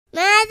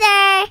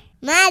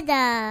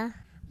Murder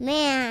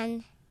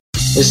Man.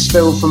 This is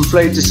Phil from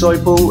Flayed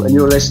Disciple, and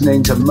you're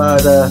listening to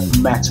Murder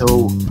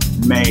Metal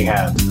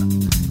Mayhem.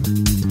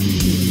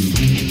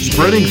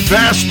 Spreading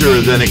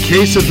faster than a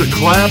case of the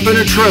clap in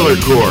a trailer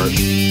court.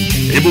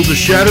 Able to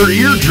shatter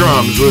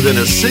eardrums within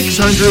a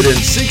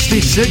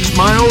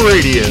 666-mile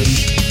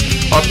radius.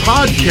 A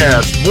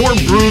podcast more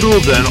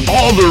brutal than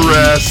all the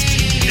rest.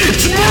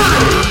 It's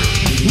Murder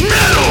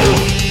Metal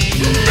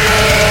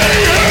Mayhem!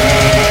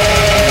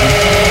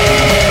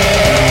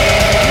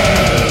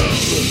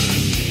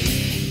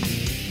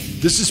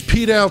 This is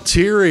Pete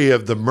Altieri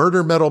of the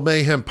Murder Metal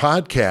Mayhem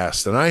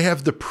podcast, and I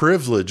have the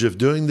privilege of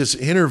doing this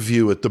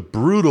interview with the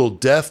brutal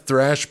death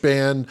thrash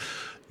band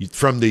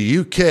from the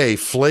UK,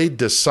 Flayed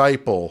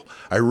Disciple.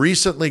 I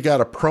recently got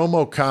a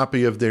promo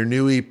copy of their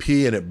new EP,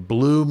 and it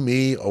blew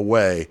me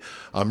away.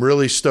 I'm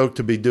really stoked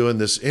to be doing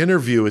this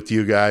interview with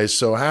you guys.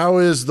 So how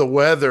is the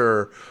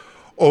weather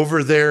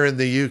over there in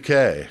the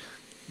UK?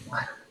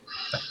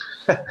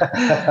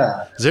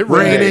 Is it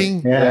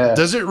raining? Yeah.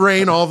 Does it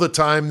rain all the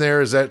time there?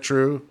 Is that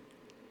true?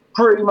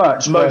 Pretty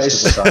much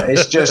most of the time.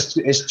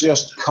 It's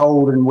just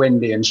cold and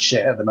windy and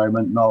shit at the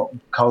moment, not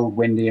cold,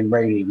 windy and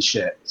rainy and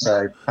shit.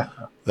 So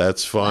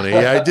that's funny.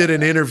 I did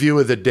an interview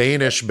with a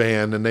Danish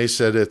band, and they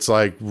said it's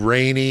like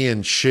rainy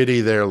and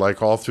shitty there,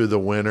 like all through the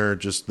winter,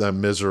 just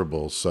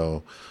miserable.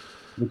 So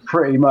we're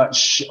pretty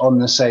much on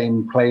the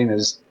same plane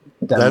as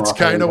Denmark. That's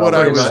kind of what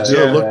I was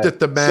doing. I looked at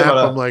the map.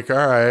 Similar. I'm like, all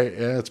right,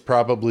 yeah, it's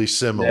probably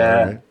similar.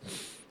 Yeah. Right?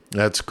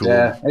 That's cool.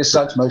 Yeah, it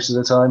sucks most of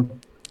the time.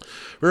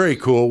 Very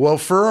cool. Well,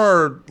 for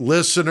our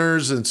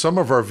listeners and some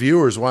of our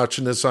viewers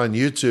watching this on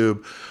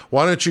YouTube,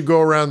 why don't you go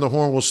around the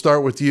horn? We'll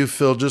start with you,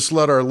 Phil. Just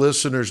let our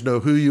listeners know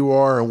who you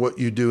are and what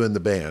you do in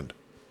the band.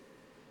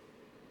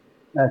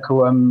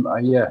 Cool.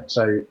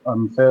 So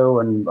I'm Phil,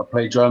 and I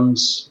play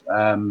drums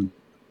and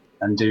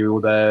do all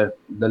the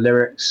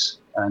lyrics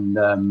and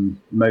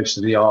most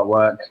of the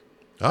artwork.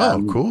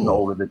 Oh, cool. Not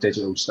all of the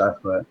digital stuff,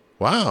 but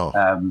wow.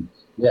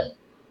 Yeah.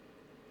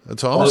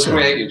 That's awesome. All the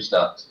creative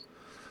stuff.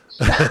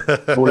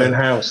 All in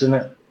house, isn't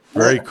it?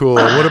 Very cool.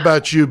 What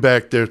about you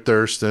back there,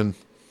 Thurston?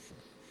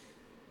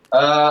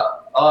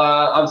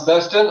 I'm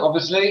Thurston,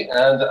 obviously,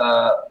 and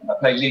I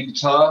play lead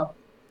guitar,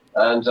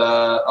 and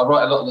I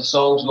write a lot of the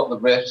songs, a lot of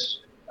the riffs,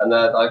 and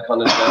I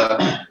kind of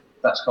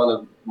that's kind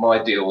of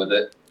my deal with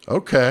it.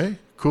 Okay,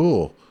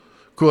 cool.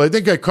 I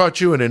think I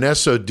caught you in an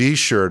SOD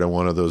shirt on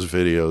one of those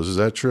videos. Is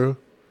that true?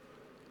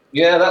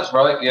 Yeah, that's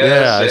right.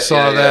 Yeah, I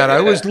saw that. Yeah. I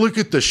always look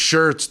at the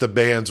shirts the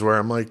bands wear.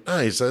 I'm like,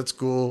 nice, that's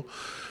cool.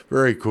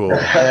 Very cool.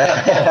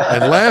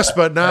 And last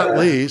but not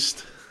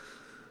least.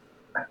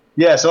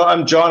 Yeah, so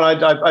I'm John.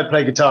 I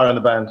play guitar in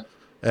the band.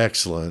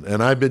 Excellent.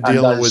 And I've been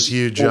dealing with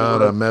you,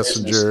 John, on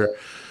Messenger.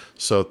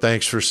 So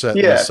thanks for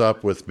setting this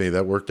up with me.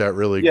 That worked out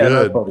really good.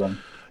 No problem.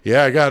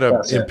 Yeah, I got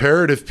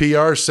Imperative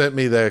PR sent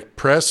me that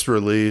press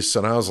release,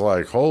 and I was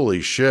like,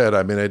 holy shit.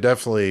 I mean, I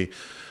definitely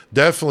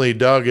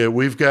dug it.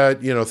 We've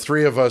got,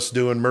 3 of us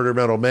doing Murder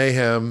Metal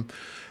Mayhem,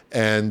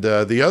 and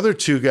the other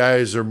 2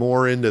 guys are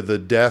more into the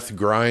death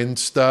grind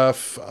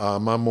stuff.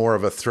 I'm more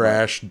of a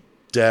thrash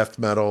death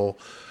metal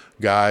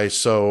guy,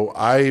 so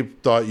I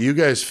thought you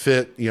guys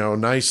fit,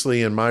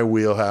 nicely in my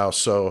wheelhouse,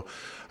 so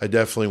I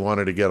definitely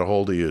wanted to get a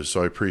hold of you,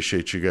 so I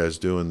appreciate you guys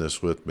doing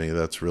this with me.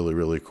 That's really,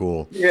 really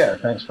cool. Yeah,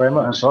 thanks very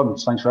much.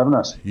 Thanks for having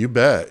us. You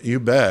bet.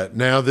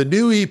 Now, the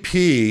new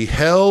EP,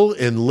 Hell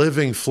in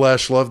Living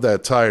Flesh, love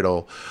that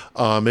title.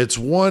 It's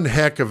one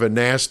heck of a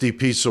nasty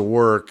piece of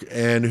work,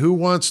 and who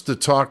wants to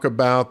talk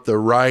about the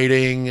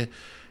writing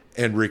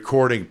and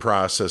recording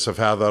process of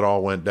how that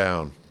all went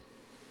down?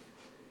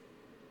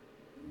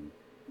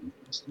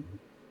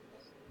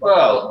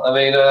 Well, I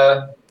mean,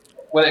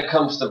 when it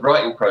comes to the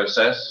writing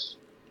process,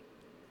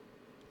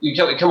 you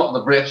come up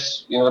with the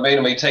riffs, you know what I mean,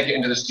 and we take it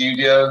into the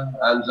studio,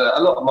 and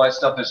a lot of my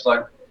stuff is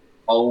like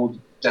old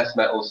death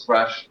metal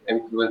thrash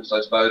influence, I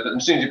suppose, but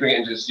as soon as you bring it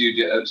into the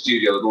studio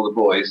with all the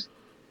boys,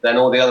 then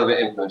all the other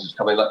influences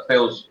come in, like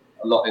Phil's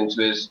a lot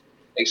into his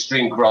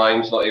extreme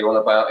grinds, like you're on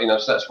about,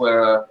 so that's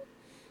where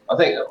I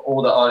think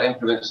all our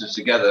influences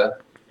together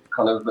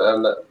kind of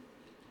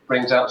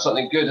brings out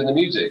something good in the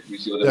music, you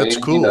see what I mean? That's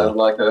cool.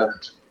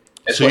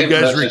 So you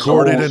guys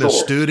recorded in a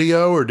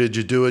studio, or did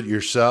you do it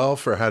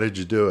yourself, or how did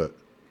you do it?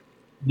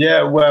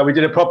 Yeah, well, we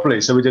did it properly.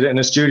 So we did it in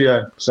a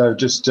studio. So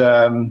just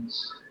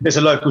it's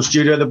a local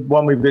studio, the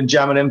one we've been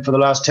jamming in for the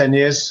last 10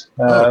 years.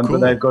 Cool.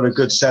 But they've got a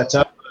good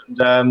setup.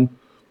 And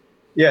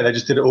they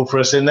just did it all for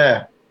us in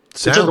there.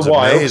 Sounds it took a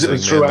while, amazing, it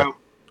was throughout. man.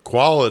 The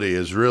quality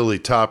is really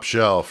top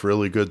shelf,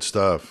 really good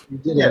stuff. You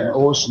did an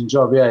awesome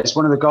job. Yeah, it's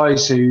one of the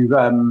guys who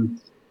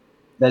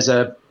there's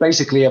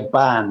basically a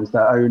band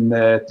that own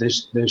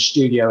the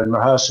studio and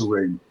rehearsal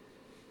room,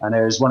 and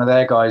it was one of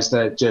their guys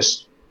that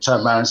just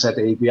turned around and said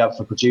that he'd be up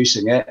for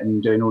producing it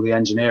and doing all the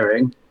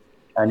engineering,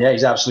 and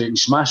he's absolutely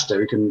smashed it.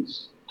 We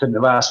couldn't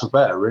have asked for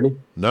better, really.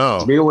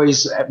 No, we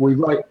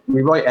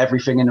write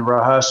everything in the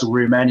rehearsal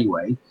room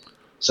anyway,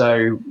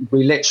 So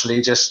we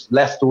literally just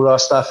left all our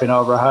stuff in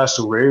our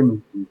rehearsal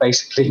room,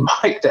 basically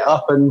mic'd it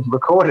up and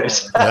recorded.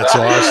 That's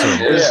awesome.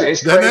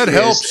 It's then that crazy.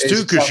 helps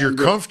too, because you're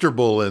something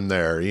comfortable in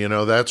there. You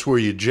know, that's where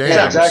you jam.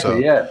 Yeah, exactly. So,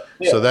 yeah.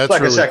 so that's it's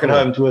like really a second cool.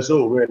 home to us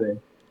all, really.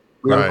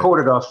 We Right.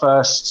 recorded our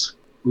first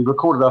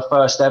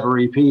ever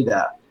EP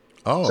there.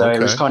 Oh, So okay.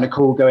 it was kind of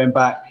cool going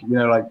back, you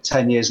know, like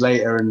 10 years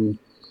later and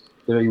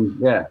doing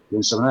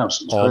something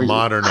else. It's all crazy.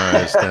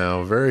 modernized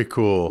now. Very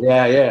cool.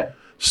 Yeah.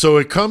 So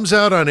it comes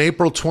out on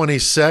April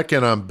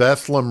 22nd on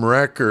Bethlehem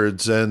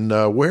Records. And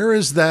where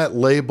is that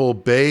label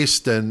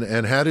based,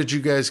 and how did you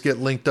guys get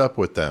linked up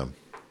with them?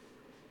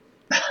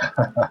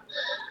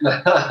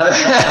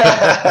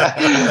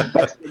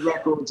 Bethlehem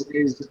Records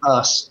is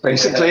us,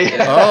 basically.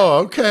 Oh,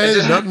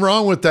 okay. Nothing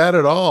wrong with that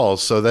at all.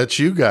 So that's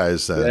you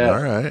guys then. Yeah.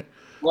 All right.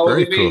 Well,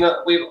 Very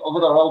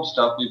with our old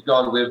stuff, we've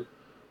gone with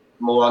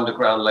more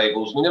underground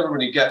labels. We never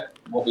really get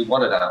what we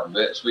wanted out of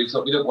it, so we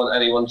thought we don't want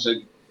anyone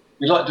to.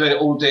 We like doing it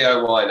all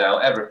DIY now,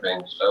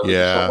 everything. So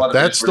Yeah,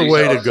 that's the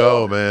way to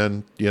go,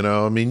 man. You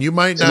know, I mean, you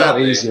might It's a lot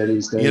not, easier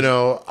these days. you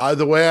know,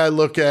 the way I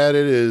look at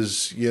it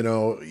is, you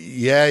know,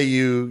 yeah,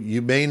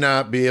 you may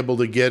not be able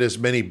to get as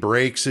many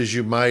breaks as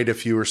you might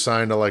if you were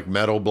signed to like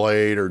Metal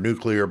Blade or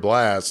Nuclear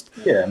Blast,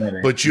 Yeah,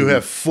 maybe. but you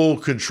have full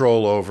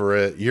control over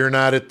it. You're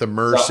not at the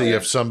mercy Exactly.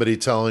 of somebody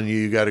telling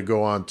you got to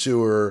go on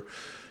tour,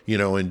 you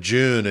know, in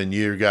June, and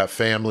you got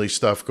family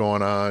stuff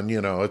going on.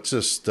 You know, it's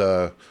just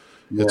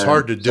it's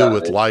hard to do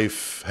with exactly.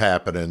 life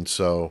happening.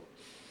 So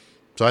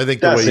I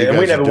think That's the way it. you And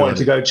guys we never are wanted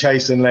to doing go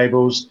chasing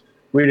labels.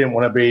 We didn't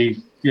want to be,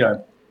 you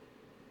know,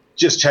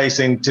 just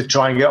chasing to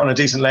try and get on a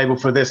decent label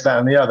for this, that,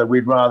 and the other.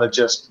 We'd rather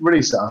just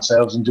release it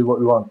ourselves and do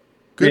what we want.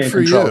 Good Be in for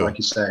control, you. like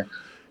you say.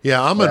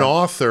 Yeah, I'm an Yeah.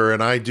 author,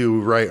 and I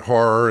do write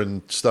horror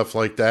and stuff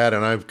like that,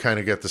 and I've kind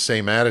of got the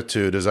same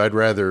attitude as I'd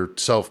rather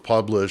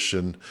self-publish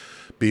and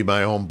be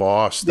my own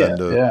boss than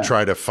to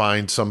try to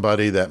find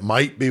somebody that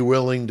might be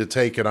willing to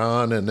take it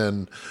on, and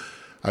then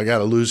I got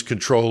to lose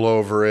control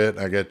over it.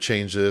 I got to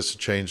change this,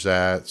 change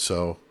that.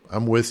 So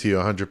I'm with you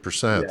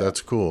 100%. That's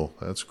cool.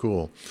 That's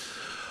cool.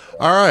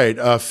 All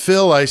right,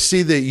 Phil, I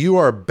see that you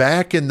are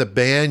back in the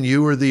band.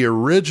 You were the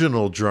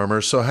original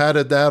drummer. So how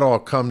did that all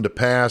come to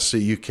pass that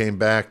you came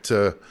back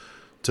to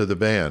the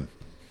band?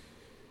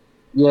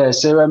 Yeah,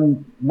 so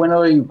when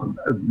I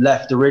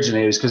left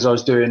originally, it was because I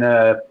was doing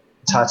a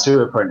tattoo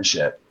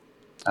apprenticeship.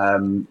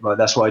 Well,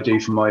 that's what I do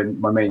for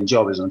my main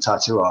job is I'm a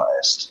tattoo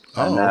artist.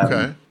 Oh, And,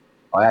 okay.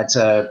 I had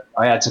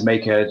to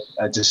make a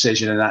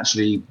decision and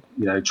actually,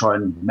 you know, try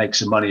and make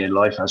some money in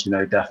life. As we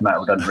know, death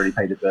metal doesn't really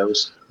pay the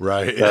bills.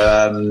 Right.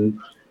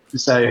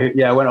 So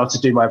yeah, I went on to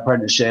do my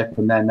apprenticeship,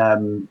 and then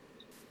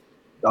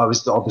I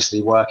was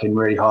obviously working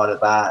really hard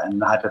at that,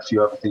 and I had a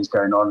few other things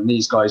going on. And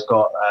these guys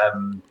got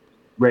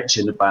Rich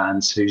in the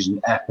band, who's an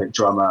epic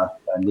drummer,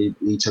 and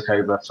he took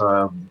over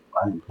for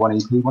I think one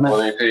EP, wasn't it?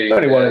 One EP,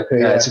 Only one EP,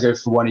 Yeah, to go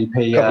for one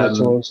EP,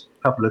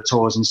 couple of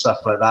tours and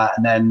stuff like that.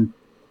 And then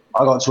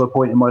I got to a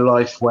point in my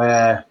life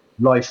where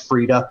life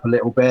freed up a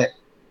little bit,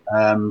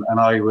 and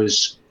I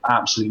was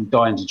absolutely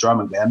dying to drum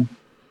again.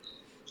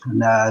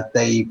 And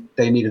they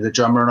needed a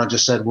drummer, and I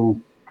just said, "Well,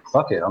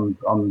 fuck it,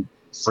 I'm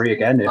free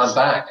again." I'm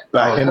back.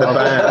 Back in the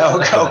band. I'll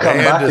come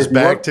Band back is if you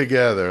back want.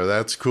 together.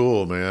 That's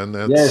cool, man.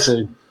 That's,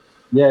 So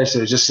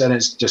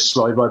it's just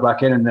slotted right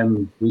back in, and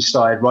then we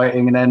started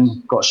writing, and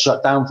then got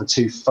shut down for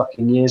 2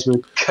 fucking years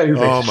with COVID.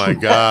 Oh my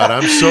God.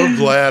 I'm so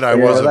glad I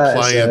wasn't that's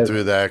playing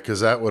through that,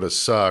 because that would have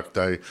sucked.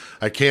 I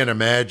can't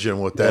imagine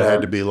what that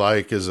had to be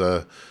like as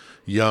a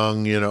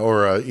young, you know,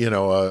 or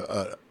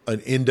an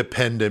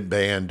independent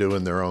band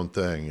doing their own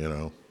thing, you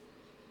know.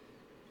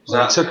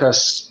 So it took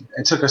us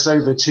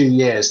over 2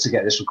 years to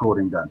get this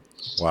recording done.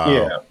 Wow.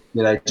 Yeah.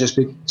 You know, just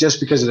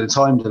because of the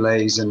time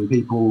delays and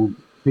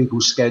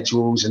people's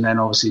schedules, and then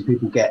obviously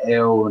people get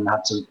ill and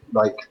have to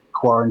like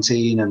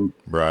quarantine, and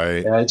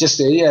Right.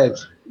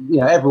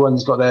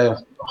 everyone's got their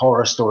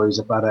horror stories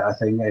about it. I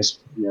think it's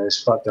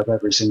fucked up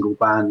every single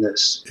band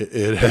that's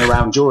been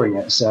around during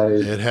it. So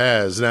It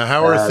has. Now,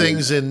 how are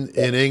things in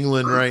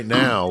England right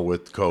now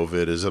with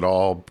COVID? Is it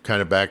all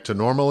kind of back to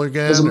normal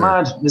again? there's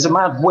a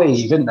mad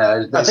wave, isn't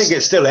there? I think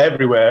it's still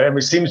everywhere. I mean,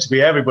 it seems to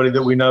be everybody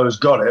that we know has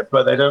got it,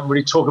 but they don't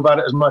really talk about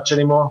it as much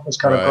anymore. It's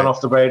kind of Right. gone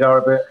off the radar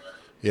a bit.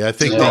 Yeah, I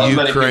think Not the as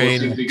many people seem Ukraine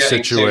to be getting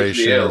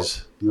situation seriously ill.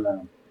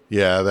 is.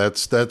 Yeah,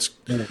 that's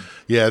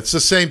it's the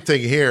same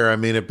thing here. I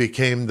mean, it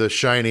became the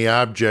shiny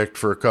object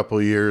for a couple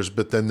of years,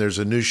 but then there's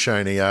a new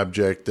shiny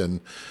object, and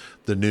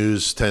the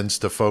news tends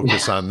to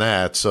focus on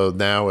that. So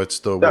now it's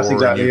the That's war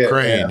exactly in it,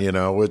 Ukraine, yeah. you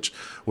know, which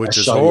A is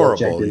shiny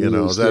object horrible. in You the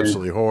know, news, it's yeah.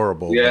 absolutely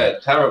horrible. Yeah,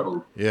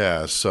 terrible.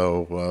 Yeah.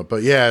 So,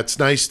 but yeah, it's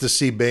nice to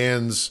see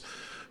bands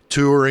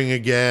touring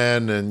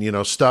again, and you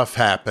know, stuff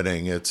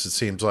happening. It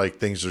seems like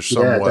things are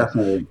somewhat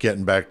definitely.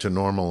 getting back to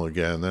normal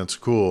again. That's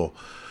cool.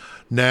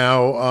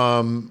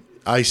 Now,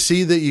 I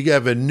see that you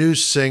have a new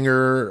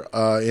singer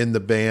in the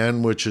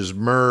band, which is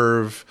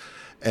Merv.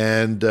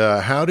 And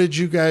how did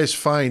you guys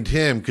find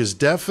him? Because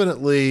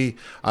definitely,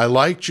 I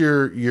liked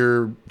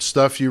your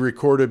stuff you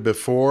recorded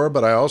before,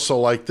 but I also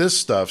like this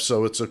stuff.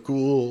 So it's a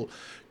cool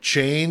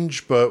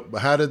change, but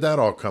how did that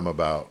all come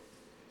about?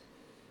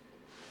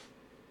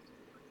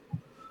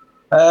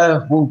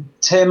 Well,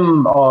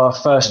 Tim, our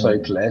first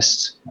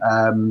vocalist,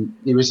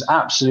 he was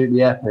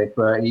absolutely epic,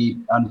 but he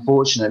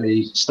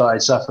unfortunately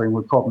started suffering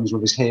with problems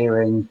with his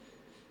hearing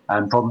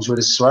and problems with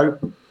his throat.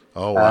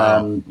 Oh,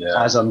 wow.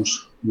 As I'm,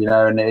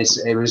 and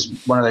it was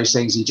one of those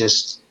things. He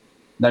just,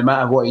 no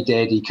matter what he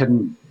did, he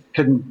couldn't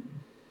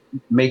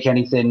make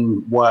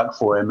anything work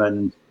for him,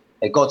 and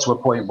it got to a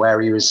point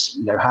where he was,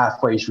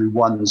 halfway through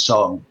one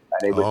song,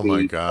 and it would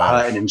be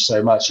hurting him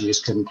so much he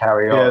just couldn't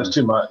carry on. Yeah, it was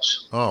too much.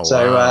 Oh,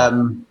 so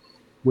wow.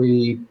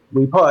 We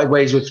parted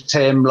ways with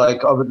Tim,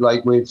 with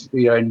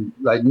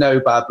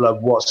no bad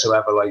blood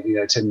whatsoever.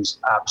 Tim's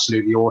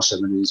absolutely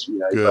awesome, and he's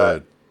good.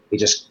 But he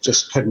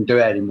just couldn't do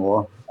it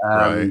anymore.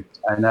 Right.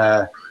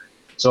 And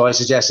so I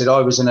suggested, I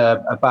was in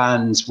a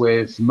band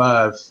with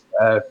Merv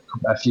a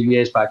few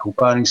years back called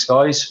Burning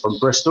Skies from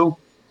Bristol,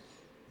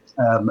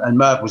 and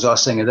Merv was our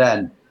singer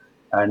then,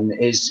 and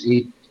his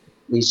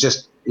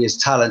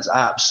talent's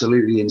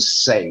absolutely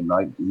insane.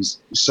 Like, he's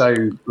so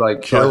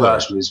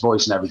diverse with his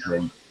voice and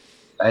everything.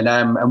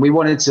 And we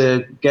wanted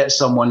to get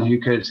someone who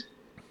could,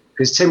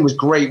 because Tim was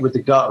great with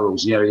the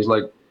gutturals. He's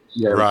like,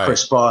 right.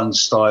 Chris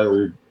Barnes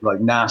style,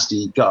 like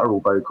nasty guttural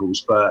vocals,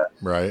 but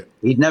right.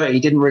 he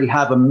didn't really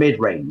have a mid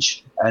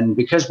range. And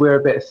because we're a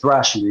bit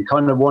thrashy, we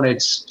kind of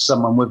wanted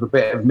someone with a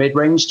bit of mid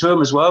range to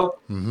him as well.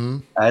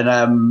 Mm-hmm.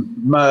 And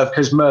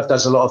because Merv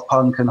does a lot of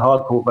punk and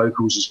hardcore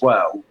vocals as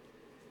well,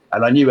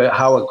 and I knew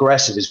how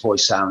aggressive his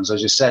voice sounds. I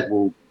just said,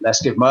 well, let's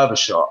give Merv a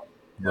shot.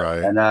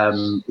 Right.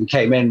 And he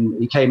came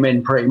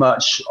in pretty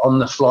much on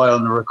the fly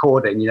on the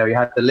recording. He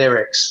had the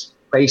lyrics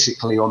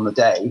basically on the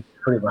day.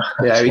 Pretty much.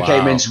 He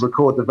came in to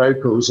record the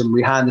vocals, and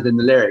we handed him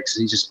the lyrics,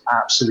 and he just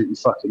absolutely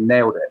fucking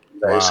nailed it.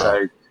 Wow.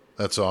 So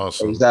that's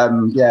awesome.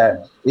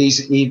 Merv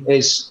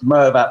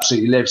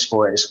absolutely lives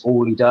for it. It's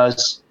all he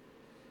does.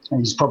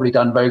 And he's probably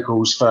done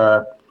vocals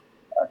for,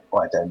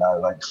 I don't know,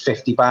 like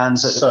 50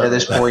 bands at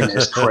this point.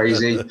 It's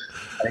crazy.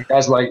 And he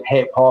does like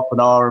hip hop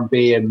and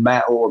R&B and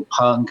metal and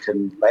punk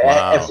and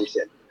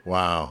everything.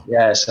 Wow.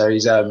 Yeah. So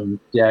he's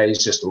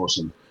just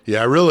awesome.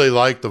 Yeah, I really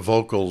like the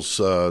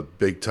vocals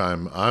big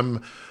time.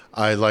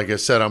 Like I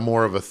said, I'm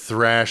more of a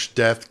thrash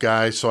death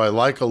guy, so I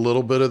like a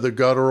little bit of the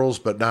gutturals,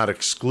 but not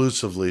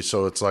exclusively.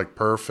 So it's like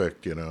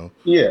perfect,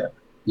 Yeah.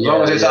 As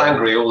long as it's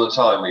angry all the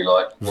time, we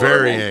like.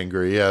 Very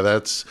angry. Yeah,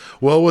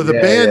 with a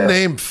band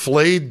named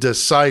Flayed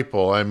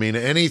Disciple, I mean,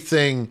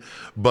 anything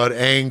but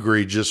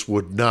angry just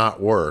would not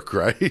work,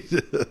 right?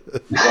 Exactly.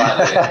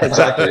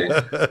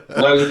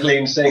 No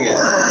clean singing.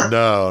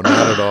 No,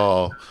 not at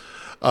all.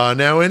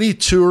 Now, any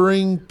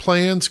touring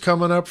plans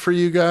coming up for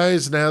you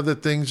guys now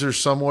that things are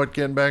somewhat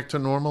getting back to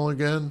normal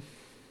again?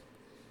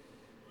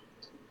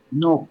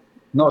 No.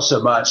 Not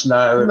so much,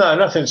 no. No,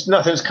 nothing's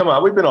come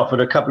up. We've been offered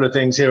a couple of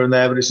things here and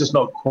there, but it's just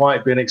not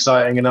quite been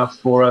exciting enough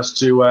for us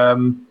to,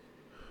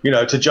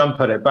 to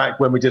jump at it. Back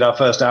when we did our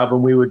first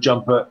album, we would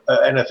jump at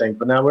anything,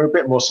 but now we're a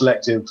bit more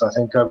selective, I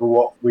think, over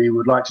what we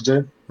would like to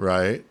do.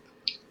 Right.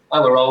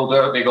 And we're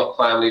older, we've got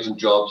families and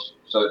jobs,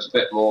 so it's a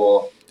bit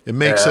more... It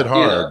makes it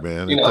hard,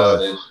 man. You know how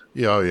it is.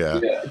 Yeah, oh,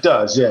 yeah. It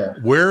does, yeah.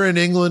 Where in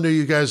England are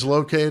you guys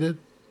located?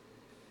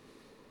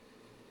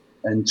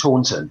 In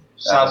Taunton.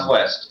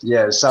 Southwest.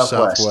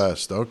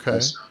 Southwest. Okay.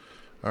 Yes.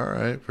 All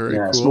right. Very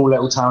cool. Small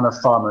little town of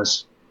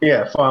farmers.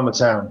 Yeah, farmer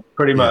town,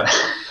 pretty much.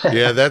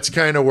 Yeah, that's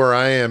kind of where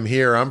I am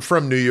here. I'm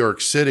from New York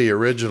City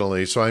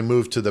originally, so I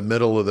moved to the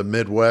middle of the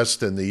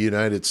Midwest in the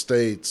United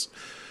States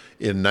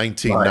in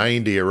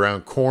 1990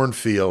 around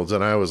cornfields,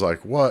 and I was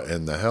like, "What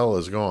in the hell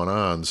is going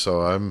on?"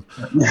 So I'm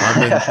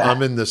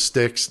in the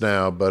sticks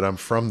now, but I'm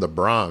from the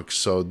Bronx,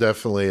 so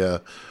definitely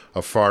a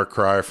far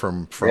cry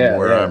from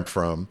where I'm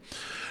from.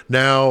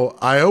 Now,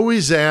 I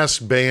always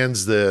ask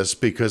bands this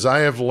because I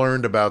have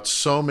learned about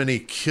so many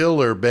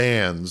killer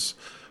bands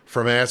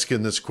from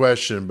asking this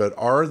question, but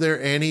are there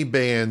any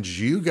bands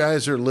you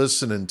guys are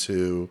listening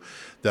to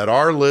that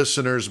our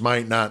listeners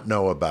might not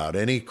know about?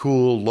 Any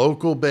cool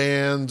local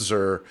bands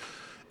or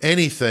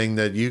anything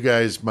that you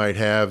guys might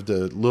have,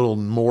 the little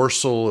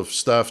morsel of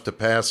stuff to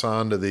pass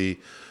on to the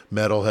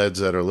metalheads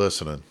that are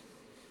listening?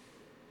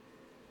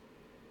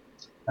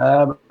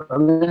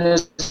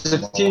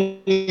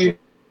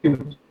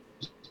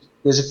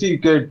 There's a few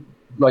good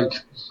like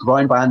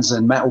grind bands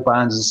and metal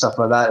bands and stuff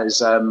like that.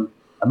 Is a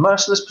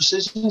Merciless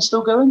Precision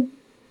still going?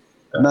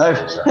 No,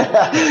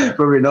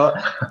 probably not.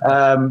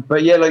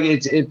 But yeah, like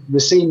the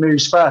scene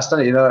moves fast,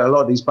 doesn't it? A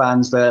lot of these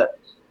bands that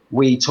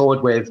we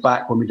toured with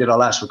back when we did our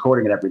last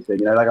recording and everything,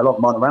 like a lot of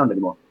them aren't around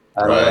anymore.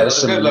 Right.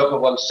 There's a good local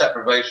one,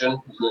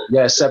 Seprivation.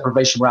 Yeah,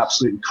 Seprivation were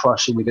absolutely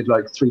crushing. We did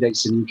like 3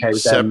 dates in the UK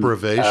with them.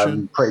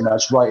 Seprivation? Pretty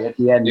much right at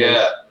the end.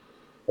 Yeah.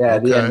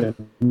 The end of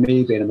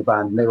me being in the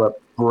band. They were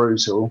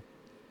brutal.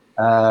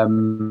 I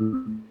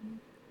don't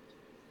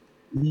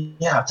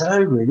know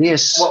really.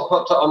 What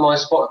popped up on my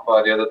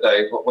Spotify the other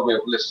day when we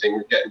were listening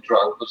and getting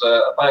drunk was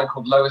a band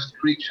called Lowest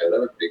Creature. They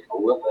were pretty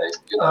cool, weren't they?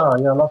 Oh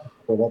yeah, I love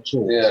that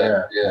too.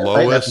 Yeah. I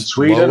think that's in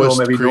Sweden or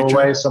maybe Creature?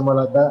 Norway, somewhere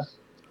like that.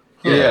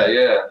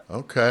 Yeah.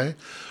 Okay.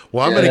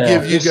 Well, I'm going to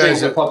give you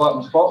guys pop up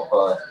on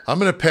Spotify. I'm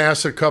going to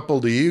pass a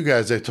couple to you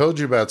guys. I told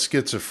you about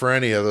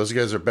Schizophrenia. Those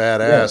guys are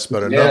badass.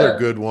 But another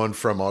good one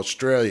from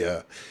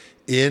Australia,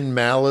 In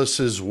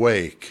Malice's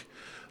Wake.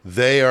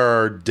 They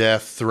are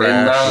death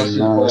thrash.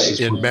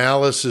 In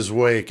Malice's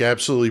Wake,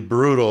 absolutely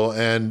brutal.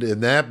 And in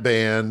that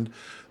band,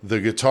 the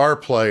guitar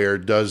player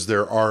does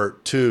their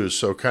art too.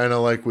 So kind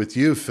of like with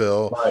you,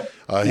 Phil,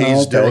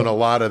 he's doing a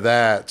lot of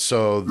that.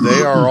 So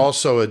they are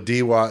also a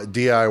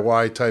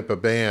DIY type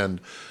of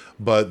band,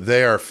 but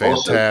they are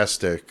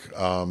fantastic.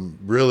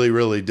 Really,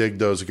 really dig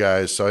those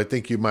guys. So I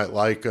think you might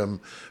like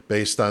them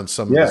based on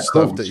some of the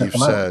stuff that you've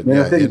said.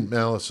 Yeah, In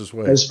Malice's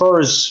Wake. As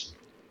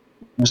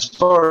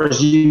far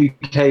as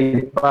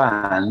UK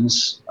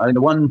bands, I mean,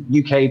 the one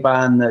UK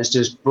band that's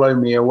just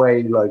blown me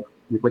away, like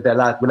with their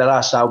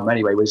last album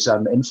anyway, was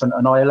Infant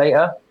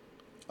Annihilator.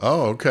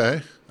 Oh,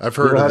 okay. I've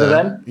heard of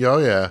them. Oh,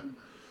 yeah.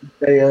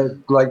 They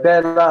like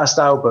their last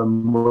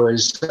album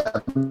was.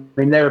 I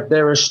mean,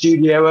 they're a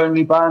studio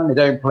only band. They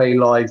don't play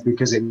live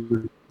because it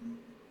would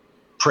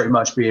pretty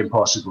much be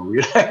impossible,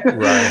 you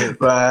know.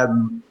 Right.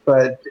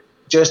 But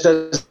just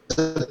as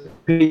a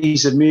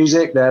piece of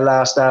music, their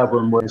last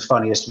album was the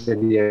funniest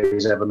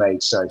videos ever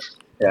made. So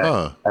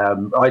yeah,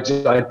 I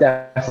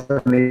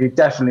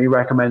definitely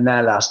recommend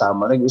their last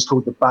album. I think it was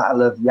called The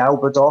Battle of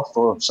Yaldabaoth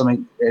or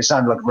something. It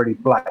sounded like a really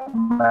black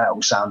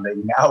metal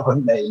sounding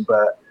album name,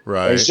 but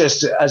it's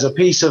just, as a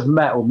piece of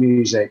metal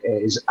music,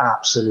 it is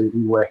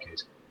absolutely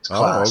wicked. It's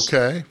class.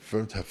 Okay.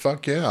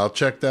 Fuck yeah, I'll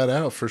check that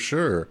out for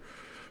sure.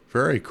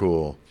 Very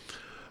cool.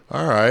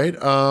 All right.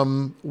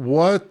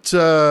 What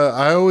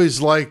I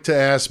always like to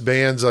ask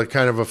bands a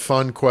kind of a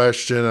fun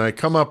question, and I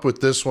come up with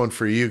this one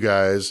for you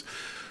guys.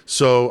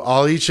 So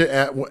I'll each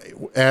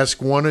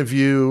ask one of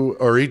you,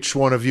 or each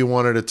one of you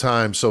one at a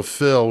time. So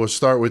Phil, we'll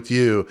start with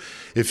you.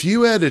 If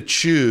you had to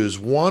choose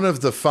one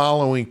of the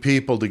following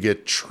people to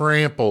get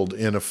trampled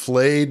in a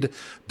Flayed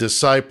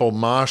Disciple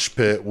mosh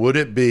pit, would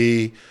it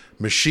be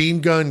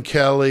Machine Gun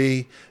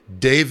Kelly,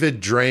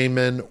 David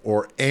Draymond,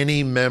 or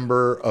any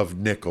member of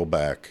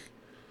Nickelback?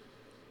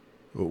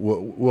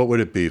 What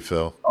would it be,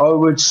 Phil? I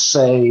would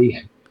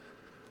say,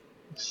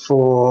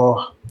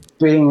 for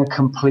being a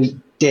complete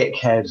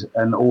dickhead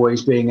and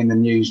always being in the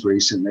news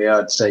recently,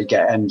 I'd say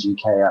get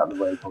MGK out of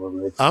the way,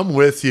 probably. I'm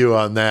with you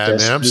on that,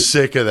 man. I'm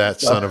sick of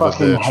that son of a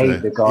bitch. I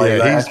hate the guy. Yeah,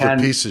 like, he's the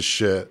piece of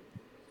shit.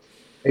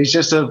 He's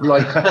just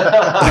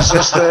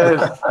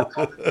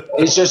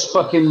he's just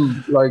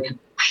fucking like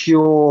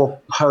pure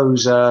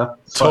poser.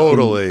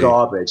 Totally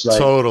garbage. Like,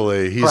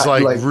 totally. He's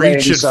like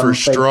reaching for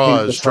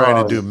straws,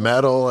 trying to do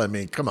metal. I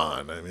mean, come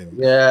on. I mean,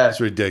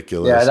 it's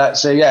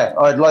ridiculous. Yeah,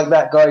 I'd like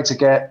that guy to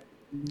get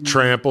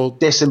trampled,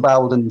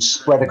 disemboweled, and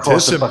spread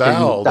across the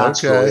fucking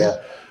dance floor.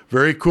 Yeah.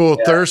 Very cool.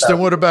 Yeah, Thurston,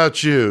 what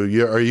about you?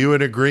 Are you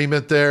in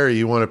agreement there, or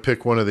you want to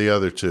pick one of the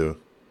other two?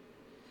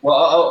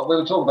 Well, we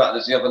were talking about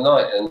this the other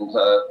night, and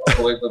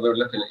we were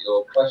looking at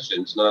your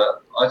questions, and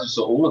I just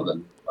saw all of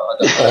them. All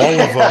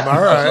of them.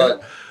 All right.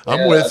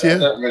 I'm with you. I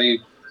don't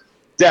really,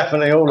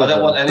 definitely all of them. I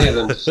don't want any of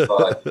them to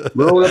survive.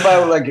 We're all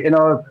about, like, in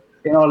our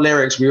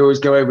lyrics, we always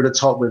go over the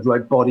top with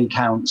like body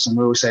counts, and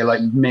we always say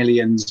like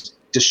millions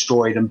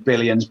destroyed and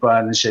billions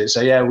burned and shit.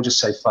 So yeah, we'll just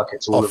say fuck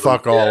it to all of them.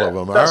 Fuck all of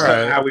them. That's all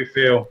right. how we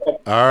feel. All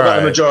right.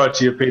 The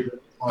majority of people.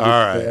 All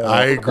right.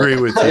 I agree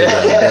with you.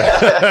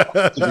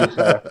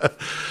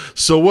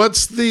 So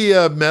what's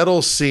the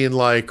metal scene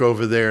like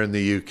over there in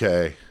the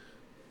UK?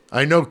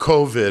 I know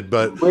COVID,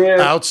 but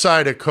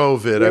outside of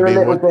COVID,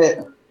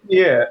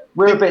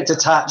 we're a bit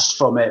detached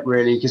from it,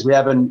 really, because we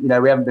haven't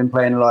been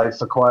playing live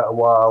for quite a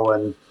while,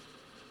 and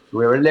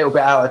we're a little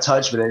bit out of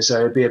touch with it.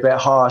 So it'd be a bit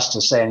harsh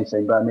to say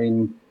anything, but I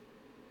mean,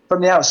 from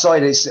the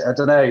outside, I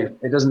don't know.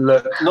 It doesn't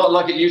look not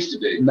like it used to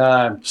be.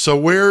 No. So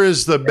where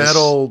is the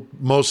metal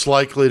most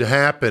likely to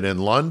happen? In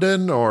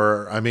London,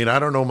 or I mean, I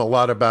don't know a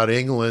lot about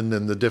England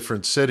and the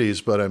different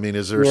cities, but I mean,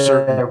 is there a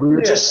certain? We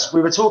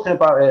were talking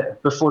about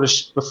it before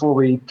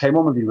we came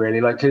on with you, really,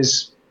 like,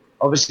 because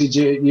obviously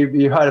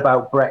you heard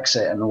about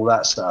Brexit and all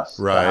that stuff.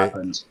 Right. That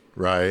happened.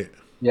 Right.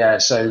 Yeah.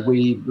 So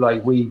we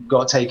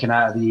got taken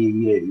out of the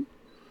EU.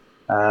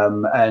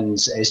 And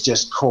it's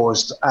just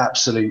caused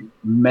absolute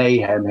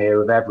mayhem here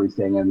with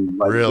everything, and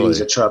like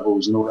visa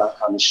troubles and all that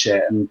kind of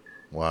shit. And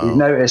we've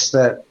noticed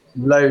that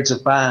loads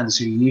of bands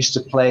who used to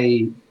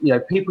play,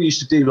 people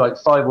used to do like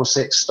 5 or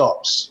 6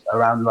 stops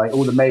around like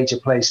all the major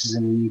places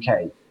in the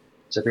UK.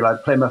 So it'd be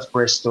like Plymouth,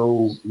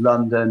 Bristol,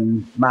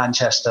 London,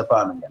 Manchester,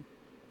 Birmingham,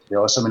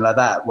 or something like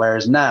that.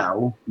 Whereas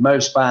now,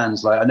 most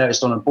bands, like I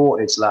noticed on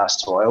Aborted's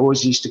last tour, I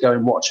always used to go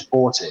and watch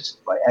Aborted,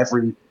 like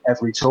every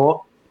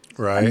tour.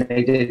 Right. And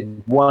they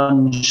did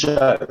one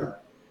show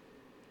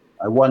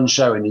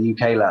in the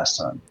UK last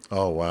time.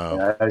 Oh,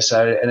 wow.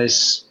 So, and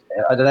it's,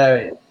 I don't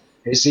know,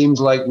 it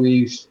seems like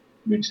we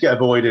just get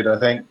avoided, I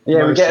think.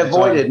 Yeah, we get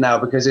avoided now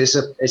because it's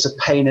a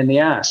pain in the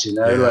ass,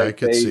 Yeah, like I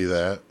could see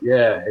that.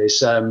 Yeah, it's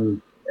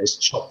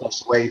chopped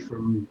us away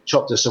from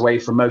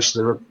most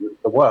of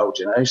the world,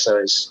 So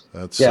it's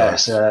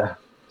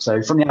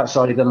so from the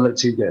outside, it doesn't look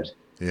too good.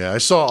 Yeah, I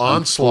saw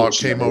Onslaught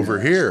came Unfortunately, over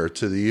yes. here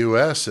to the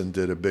U.S. and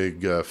did a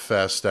big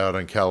fest out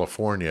in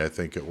California, I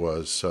think it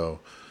was. So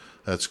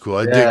that's cool.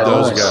 I dig Yeah,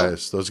 those nice.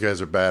 guys. Those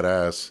guys are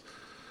badass.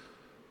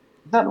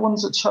 Is that the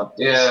ones that Chuck?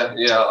 Yeah.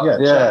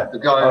 Yeah. The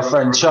guy Our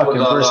friend Chuck in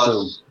recorded our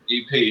Bristol. last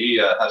EP, he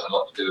has a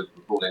lot to do with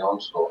recording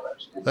Onslaught,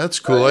 actually. That's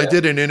cool. Yeah. I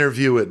did an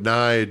interview at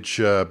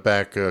Nige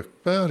back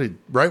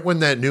right when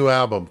that new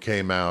album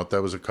came out.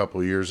 That was a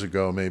couple years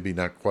ago, maybe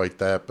not quite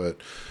that, but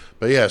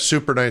yeah,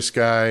 super nice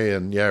guy,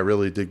 and yeah, I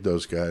really dig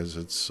those guys.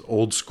 It's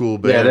old school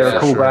band. Yeah, they're a for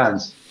cool sure.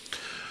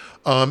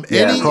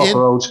 band.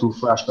 Proper old school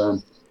thrash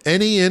band.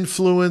 Any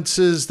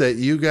influences that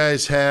you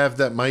guys have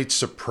that might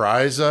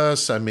surprise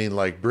us? I mean,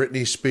 like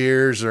Britney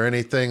Spears or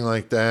anything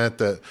like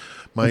that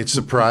might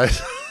surprise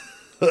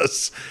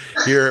us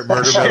here at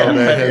Murder Metal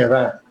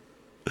Mayhem?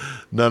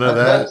 None of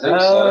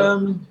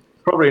that?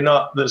 Probably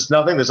not. There's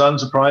nothing that's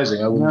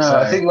unsurprising, I wouldn't say.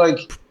 I think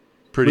like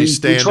Pretty we try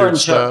standard and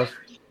chuck- stuff.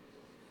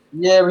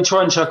 Yeah, we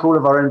try and chuck all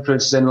of our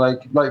influences in. Like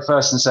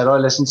Thurston said, I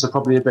listen to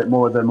probably a bit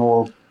more of the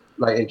more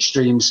like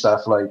extreme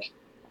stuff, like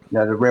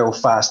the real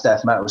fast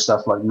death metal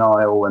stuff, like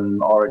Nile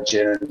and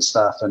Origin and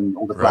stuff, and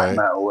all the black Right.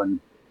 metal and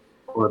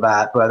all of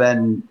that. But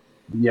then,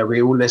 we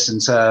all listen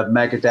to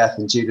Megadeth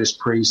and Judas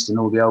Priest and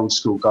all the old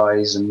school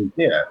guys, and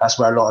that's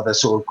where a lot of the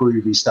sort of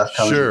groovy stuff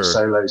comes with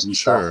solos and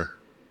stuff.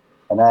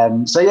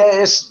 And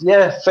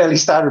it's fairly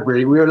standard,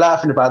 really. We were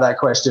laughing about that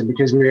question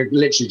because we were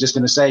literally just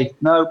going to say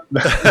no.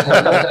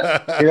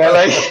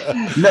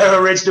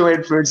 No original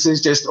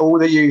influences, just all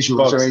the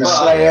usuals. So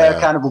Slayer,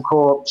 Cannibal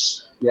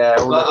Corpse, all a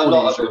the lot of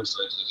usuals.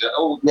 influences,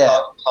 all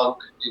punk,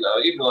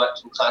 even like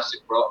some classic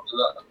rock.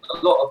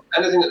 A lot of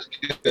anything that's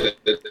good,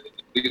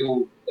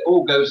 it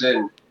all goes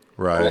in.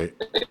 Right.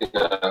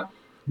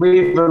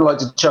 We even like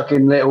to chuck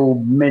in little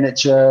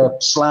miniature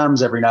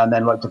slams every now and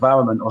then, like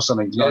Devourment or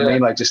something. Do you know what I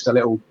mean? Like just a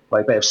little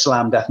bit of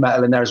slam death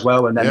metal in there as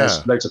well. And then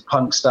there's loads of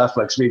punk stuff.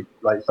 First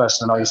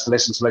and I used to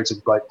listen to loads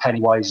of like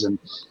Pennywise and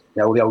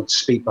all the old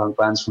speed punk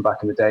bands from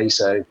back in the day.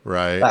 So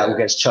that all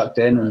gets chucked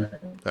in. And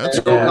That's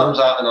it all comes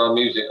out in our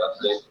music, I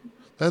think.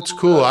 That's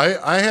cool.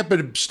 I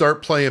happened to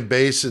start playing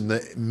bass in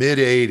the mid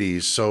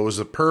 80s, so it was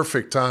a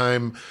perfect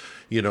time.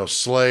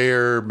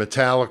 Slayer,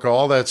 Metallica,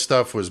 all that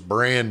stuff was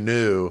brand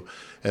new.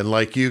 And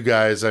like you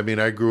guys, I mean,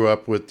 I grew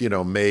up with,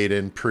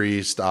 Maiden,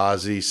 Priest,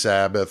 Ozzy,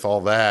 Sabbath,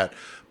 all that.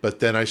 But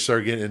then I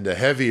started getting into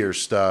heavier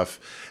stuff.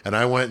 And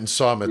I went and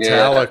saw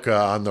Metallica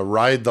on the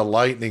Ride the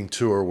Lightning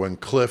tour when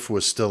Cliff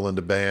was still in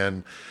the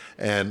band.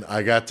 And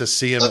I got to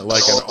see him at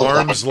like an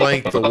arm's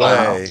length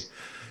away.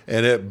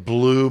 And it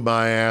blew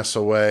my ass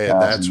away. And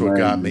that's what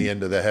got me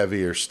into the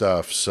heavier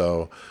stuff.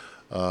 So,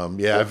 I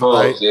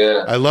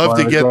love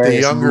to get the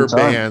younger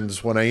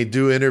bands when I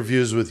do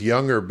interviews with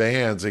younger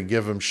bands and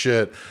give them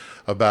shit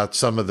about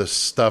some of the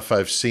stuff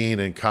I've seen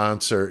in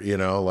concert,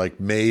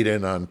 like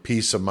Maiden on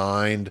Peace of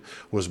Mind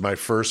was my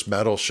first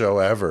metal show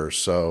ever.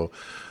 So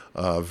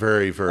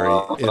very, very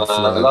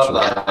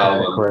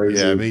influential.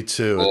 Yeah, me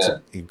too. It's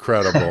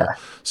incredible.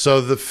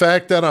 So the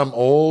fact that I'm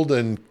old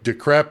and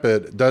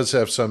decrepit does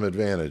have some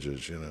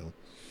advantages,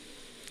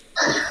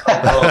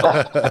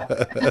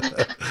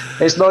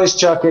 It's nice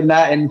chucking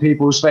that in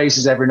people's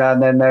faces every now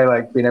and then. They're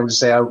like being able to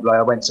say, I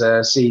went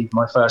to see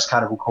my first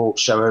Cannibal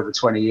Corpse show over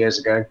 20 years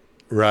ago.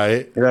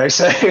 Right.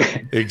 So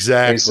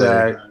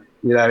exactly.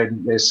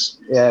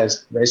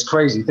 It's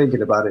crazy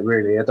thinking about it.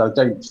 Really, I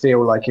don't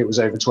feel like it was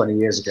over 20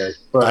 years ago.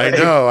 But I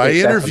know. I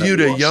it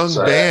interviewed a young was.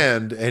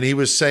 band, and he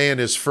was saying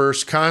his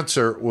first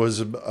concert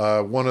was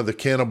one of the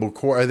Cannibal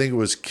Corpse. I think it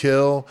was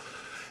Kill.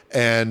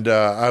 And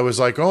I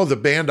was like, oh, the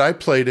band I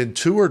played and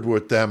toured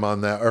with them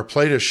on that, or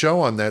played a show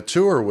on that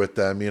tour with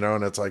them,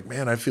 and it's like,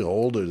 man, I feel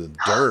older than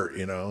dirt,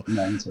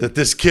 that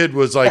this kid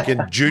was like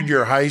in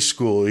junior high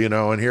school,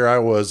 and here I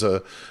was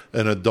an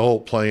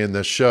adult playing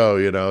this show,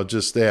 it's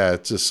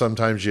just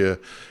sometimes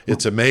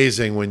it's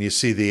amazing when you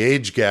see the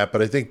age gap.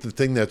 But I think the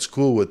thing that's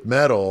cool with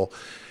metal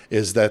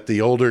is that the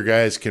older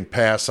guys can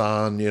pass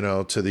on,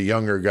 to the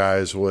younger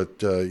guys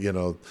what,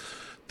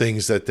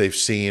 things that they've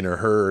seen or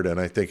heard, and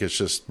I think it's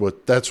just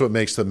that's what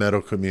makes the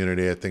metal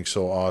community, I think,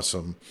 so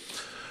awesome.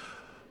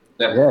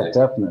 Yeah,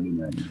 definitely,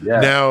 man. Yeah.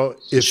 Now,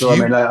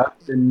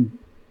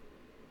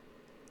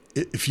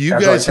 if you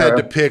guys had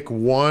to pick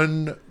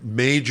one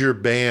major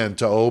band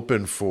to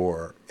open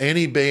for,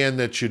 any band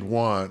that you'd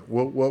want,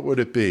 what would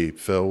it be,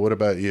 Phil? What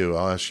about you?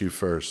 I'll ask you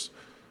first.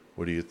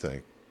 What do you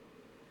think?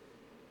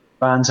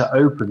 Band to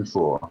open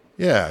for?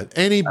 Yeah,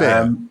 any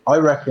band. I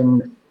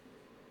reckon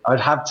I'd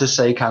have to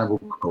say Cannibal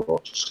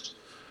Corpse.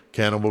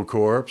 Cannibal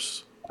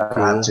Corpse? I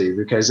had to,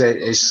 because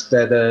they're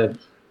the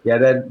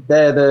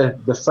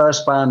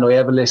first band I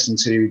ever listened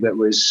to that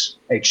was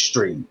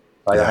extreme.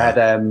 I had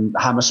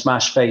Hammer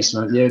Smash Face.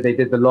 They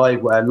did the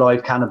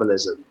live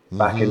cannibalism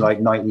back in like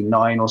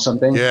 '99 or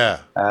something. Yeah.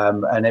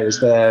 And it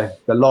was the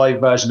live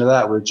version of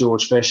that with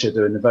George Fisher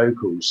doing the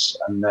vocals.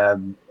 And I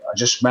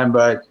just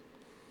remember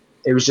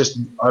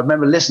I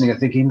remember listening and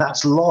thinking,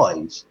 that's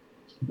live.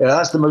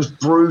 That's the most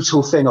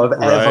brutal thing I've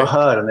ever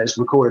heard, and it's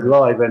recorded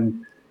live.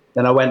 And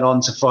then I went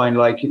on to find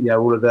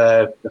all of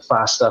the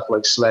fast stuff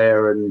like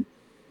Slayer and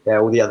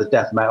all the other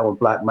death metal and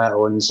black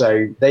metal, and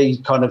so they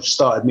kind of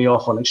started me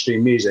off on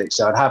extreme music.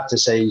 So I'd have to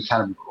say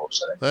Cannibal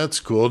Corpse. That's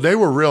cool. They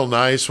were real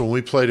nice when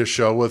we played a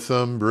show with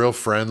them. Real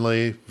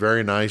friendly,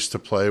 very nice to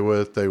play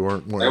with. They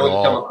weren't They always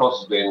all... come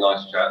across as being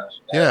nice chaps.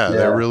 Yeah,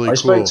 they're really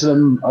cool.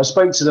 I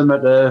spoke to them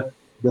at the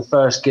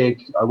first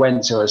gig I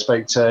went to. I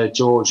spoke to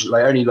George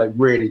only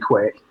really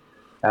quick.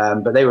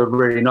 But they were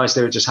really nice.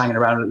 They were just hanging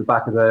around at the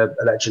back of the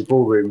Electric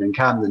Ballroom in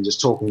Camden, just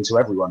talking to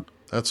everyone.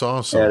 That's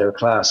awesome. Yeah, they were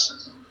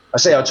class. I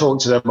say I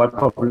talked to them, I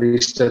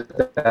probably stood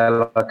there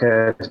like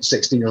a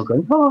 16-year-old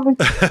going, hi.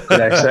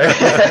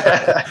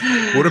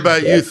 What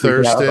about you,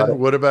 Thurston?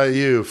 What about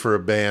you for a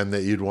band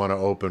that you'd want to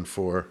open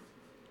for?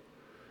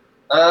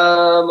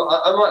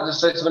 I might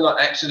just say something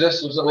like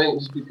Exodus or something,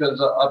 just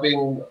because I've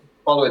been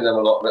following them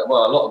a lot.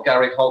 Well, a lot of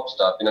Gary Holt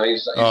stuff. You know, he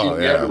seems to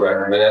be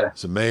everywhere at the minute.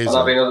 It's amazing.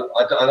 And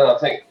I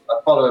think I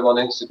follow him on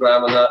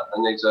Instagram and that,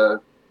 and he's a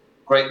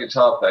great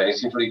guitar player. He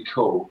seems really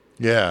cool.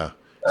 Yeah,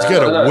 he's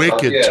got a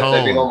wicked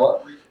tone.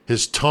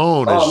 His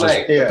tone is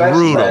just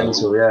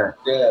brutal.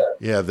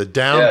 Yeah, the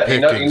down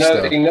picking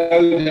stuff. He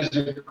knows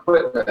his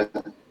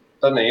equipment,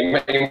 doesn't he?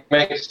 He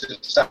makes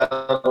it sound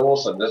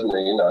awesome, doesn't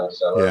he? You know,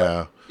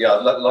 so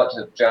I'd like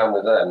to jam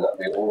with them. That'd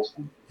be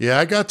awesome. Yeah,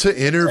 I got to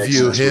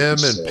interview him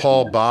and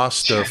Paul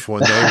Bostaph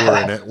when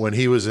they were when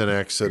he was in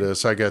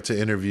Exodus. I got to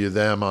interview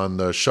them on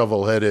the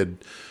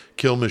Shovel-Headed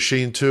Kill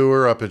Machine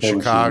tour up in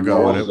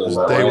Chicago, and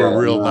they were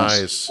real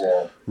nice,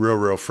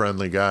 real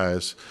friendly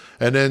guys.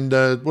 And then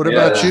what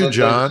about you,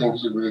 John?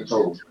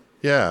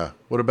 Yeah,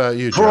 what about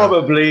you,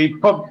 John?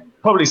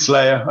 Probably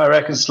Slayer. I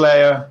reckon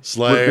Slayer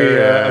would be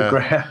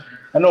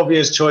an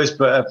obvious choice,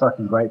 but a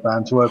fucking great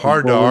band to work with.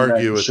 Hard to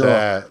argue with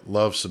that.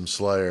 Love some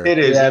Slayer. It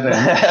is, isn't it?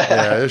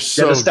 Yeah, it's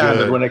so the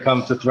standard good when it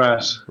comes to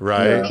thrash.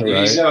 Right. You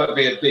know it'd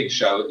be a big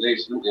show at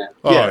least, wouldn't you?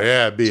 Oh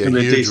yeah, it'd be a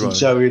huge decent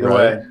show either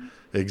way.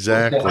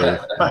 Exactly.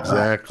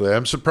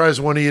 I'm surprised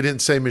one of you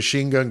didn't say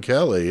Machine Gun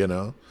Kelly, you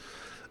know.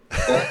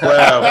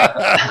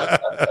 Well,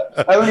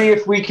 only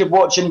if we could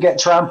watch him get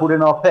trampled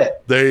in our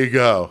pit. There you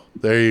go.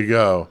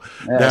 Yeah,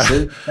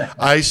 now,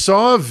 I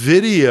saw a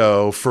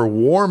video for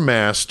War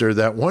Master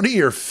that one of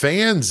your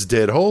fans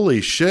did.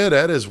 Holy shit,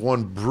 that is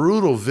one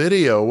brutal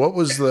video.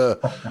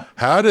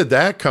 How did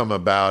that come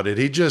about? Did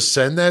he just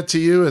send that to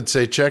you and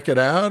say, check it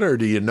out? Or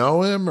do you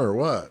know him or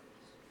what?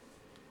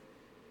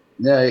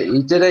 No,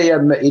 he did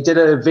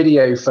a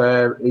video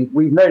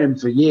we've known him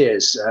for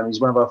years.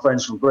 He's one of our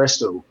friends from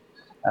Bristol.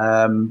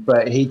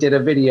 But he did a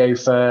video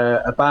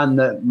for a band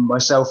that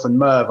myself and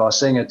Merv, our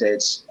singer,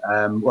 did.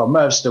 Well,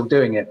 Merv's still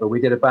doing it, but we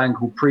did a band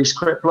called Priest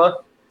Crippler,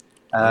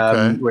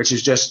 which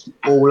is just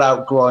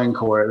all-out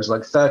grindcore. It was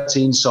like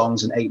 13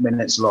 songs and 8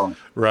 minutes long.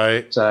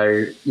 Right.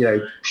 So,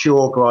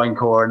 pure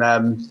grindcore.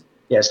 And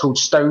it's called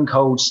Stone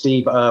Cold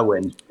Steve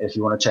Irwin, if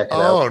you want to check it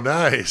out. Oh,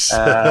 nice.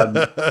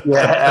 But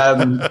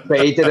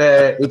he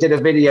did a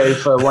video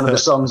for one of the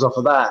songs off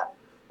of that.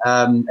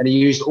 And he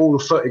used all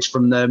the footage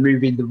from the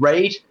movie The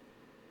Raid.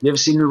 You ever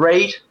seen The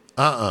Raid?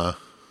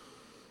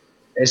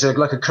 It's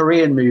like a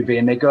Korean movie,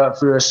 and they go up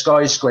through a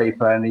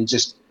skyscraper, and he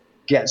just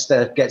gets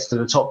to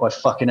the top by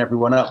fucking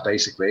everyone up,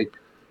 basically.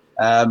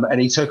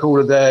 And he took all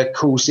of the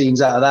cool scenes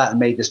out of that and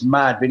made this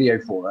mad video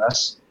for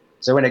us.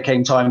 So when it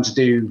came time to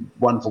do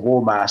one for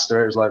War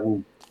Master, it was like,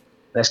 well,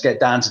 let's get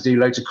down to do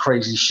loads of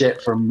crazy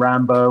shit from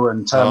Rambo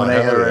and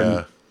Terminator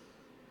and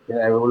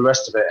all the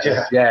rest of it.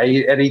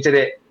 He did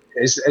it.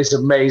 It's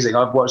amazing.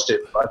 I've watched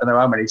it I don't know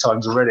how many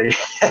times already.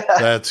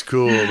 That's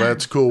cool.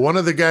 One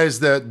of the guys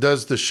that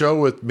does the show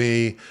with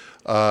me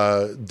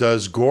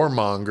does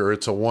Goremonger.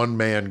 It's a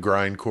one-man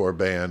grindcore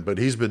band, but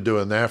he's been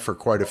doing that for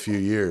quite a few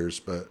years.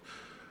 But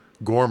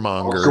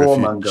Goremonger,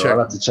 I'll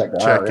have to check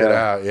it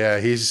out. Yeah,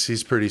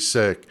 he's pretty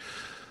sick.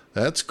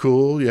 That's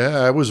cool.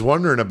 Yeah, I was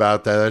wondering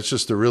about that. That's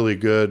just a really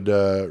good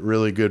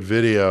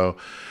video.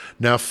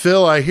 Now,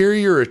 Phil, I hear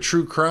you're a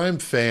true crime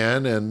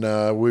fan, and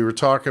we were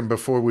talking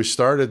before we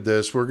started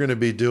this. We're going to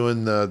be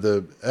doing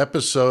the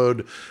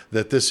episode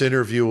that this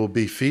interview will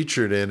be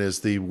featured in is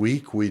the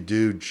week we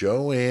do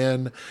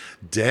Joanne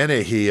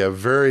Dennehy, a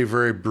very,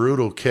 very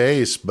brutal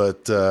case.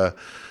 But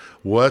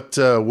what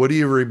do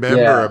you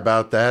remember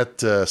about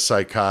that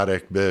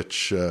psychotic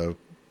bitch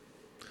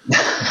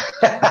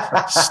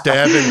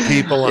stabbing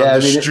people on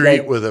the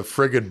street with a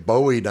friggin'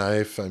 Bowie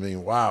knife? I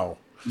mean, wow.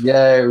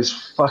 Yeah, it was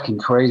fucking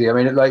crazy. I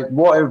mean,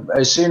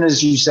 as soon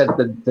as you said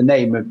the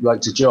name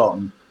to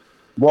John,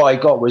 what I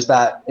got was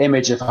that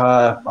image of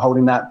her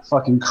holding that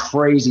fucking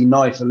crazy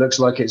knife that looks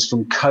like it's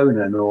from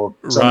Conan or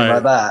something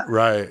like that.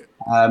 Right.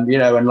 But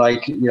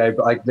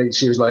I think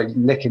she was like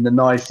licking the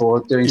knife or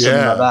doing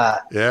something like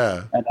that.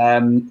 Yeah.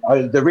 And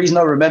the reason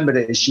I remembered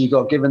it is she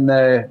got given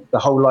the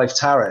whole life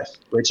tariff,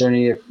 which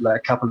only a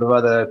couple of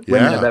other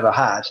women have ever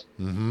had.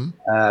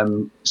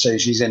 Mm-hmm. So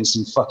she's in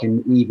some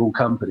fucking evil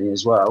company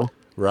as well.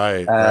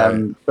 Right.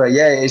 But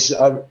yeah, it's.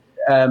 I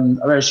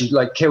remember she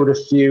killed a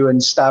few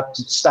and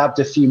stabbed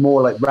a few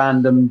more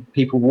random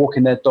people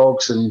walking their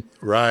dogs and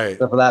stuff like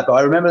that. But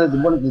I remember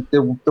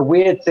the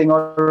weird thing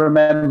I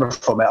remember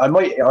from it. I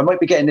might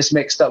be getting this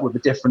mixed up with a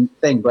different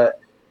thing, but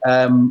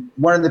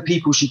one of the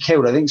people she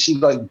killed, I think she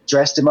like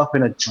dressed him up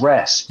in a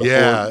dress. Before,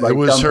 Yeah, like, it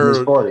was dumping her. His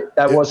body.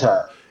 That was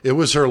her. It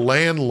was her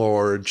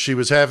landlord. She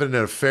was having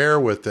an affair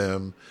with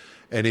him,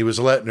 and he was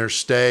letting her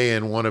stay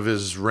in one of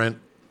his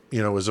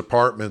his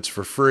apartments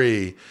for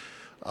free.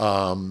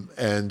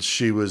 And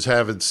she was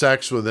having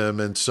sex with him,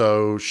 and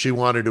so she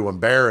wanted to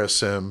embarrass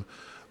him.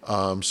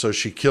 So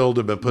she killed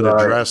him and put a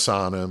dress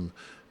on him.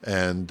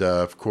 And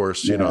of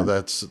course,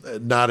 that's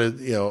not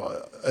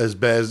as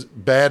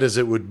bad as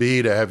it would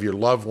be to have your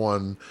loved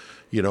one,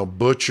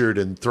 butchered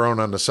and thrown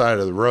on the side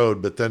of the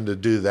road. But then to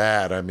do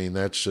that, I mean,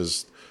 that's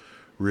just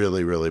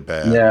really, really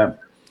bad. Yeah.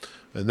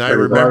 And I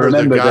remember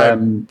the guy,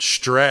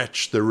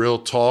 Stretch, the real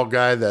tall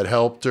guy that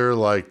helped her,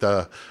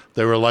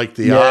 they were like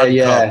the odd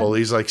couple.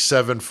 He's like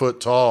 7 foot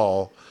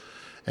tall,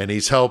 and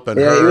he's helping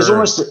her. Yeah,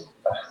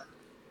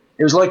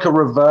 it was like a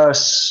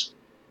reverse,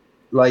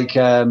 like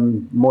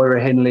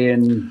Moira Hindley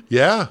and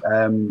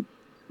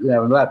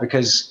that,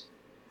 because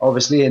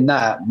obviously in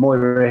that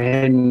Moira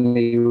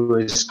Hindley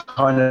was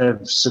kind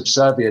of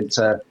subservient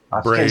to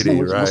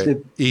Brady, right?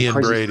 Ian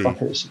Brady.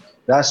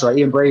 That's right,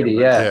 Ian Brady.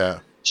 Yeah.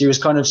 She was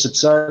kind of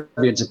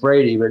subservient to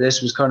Brady, but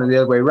this was kind of the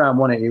other way around,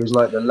 wasn't it? He was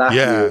like the lackey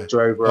that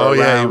drove her around. Oh,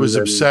 yeah, he was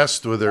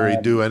obsessed with her.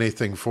 He'd do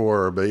anything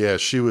for her. But, yeah,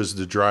 she was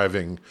the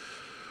driving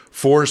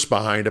force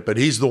behind it. But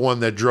he's the one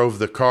that drove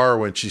the car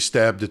when she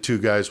stabbed the 2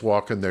 guys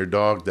walking their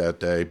dog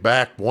that day.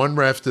 Back one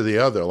after the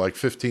other, like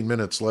 15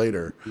 minutes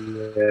later.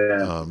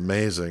 Yeah.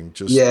 Amazing.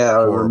 Just I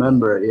horrible.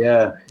 remember it,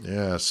 yeah.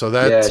 Yeah, so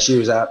that's... she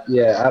was,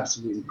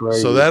 absolutely great.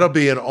 So that'll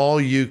be an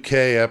all-UK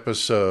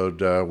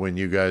episode when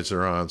you guys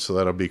are on. So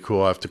that'll be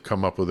cool. I have to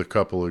come up with a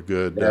couple of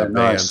good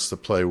bands to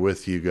play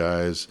with you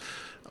guys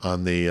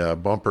on the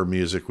bumper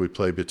music we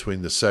play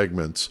between the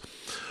segments.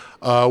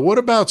 What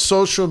about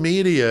social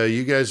media?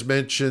 You guys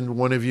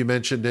one of you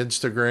mentioned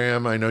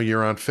Instagram. I know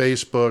you're on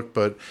Facebook,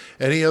 but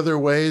any other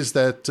ways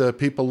that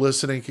people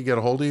listening can get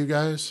a hold of you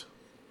guys?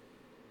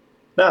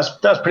 That's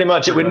pretty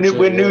much it. We're new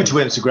to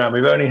Instagram.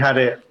 We've only had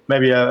it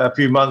maybe a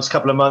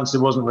couple of months.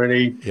 It wasn't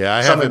really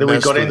something that we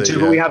got into,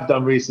 but we have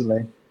done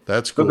recently.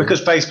 That's cool. But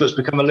because Facebook's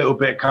become a little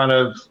bit kind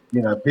of,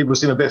 people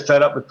seem a bit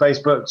fed up with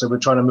Facebook, so we're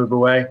trying to move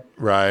away.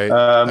 Right.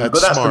 But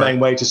that's smart. The main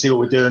way to see what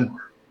we're doing.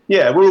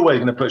 Yeah, we're always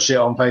going to put shit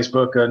on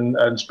Facebook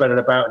and spread it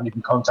about, and you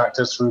can contact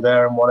us through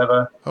there and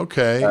whatever.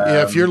 Okay.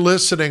 If you're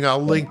listening,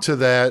 I'll link to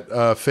that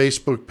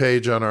Facebook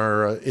page on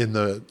our in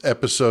the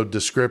episode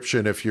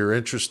description. If you're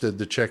interested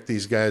to check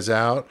these guys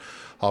out,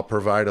 I'll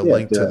provide a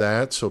link to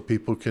that so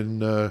people can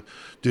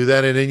do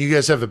that. And then you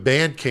guys have a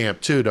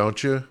Bandcamp too,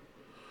 don't you?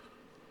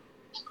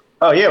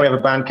 Oh, yeah, we have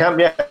a Bandcamp.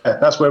 Yeah,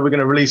 that's where we're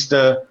going to release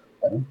the...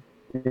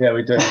 Yeah,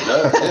 we do.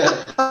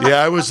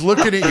 Yeah, I was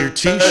looking at your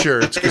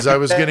T-shirts because I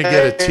was going to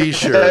get a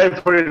T-shirt.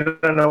 Everybody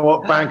don't know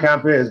what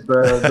Bandcamp is,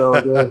 but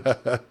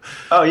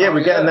oh yeah,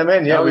 we're getting them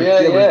in. Yeah,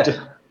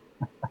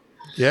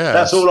 yeah.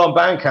 That's all on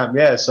Bandcamp.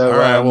 Yeah, so all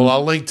right. Well,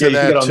 I'll link to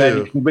that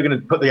too. We're going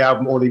to put the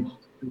album, all the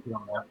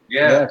on there.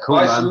 Yeah, cool.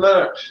 Buy some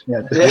merch.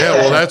 Yeah,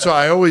 well, that's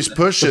why I always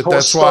push it.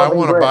 That's why I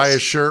want to buy a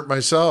shirt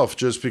myself,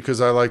 just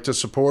because I like to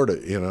support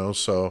it.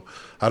 So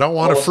I don't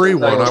want a free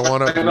one. I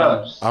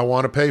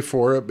want to pay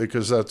for it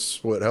because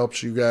that's what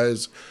helps you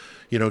guys,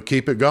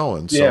 keep it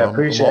going. So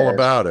I'm all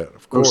about it.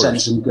 Of course, we'll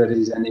send some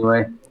goodies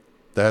anyway.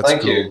 That's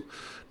Thank cool. You.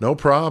 No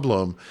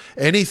problem.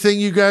 Anything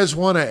you guys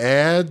want to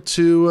add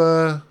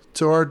to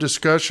our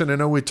discussion? I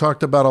know we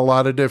talked about a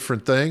lot of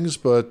different things,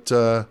 but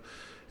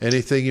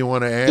anything you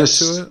want to add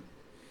to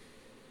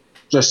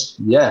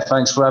it?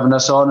 Thanks for having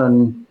us on.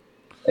 And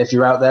if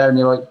you're out there and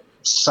you're like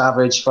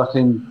savage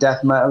fucking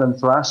death metal and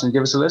thrash, and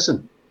give us a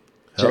listen.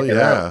 Hell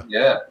yeah.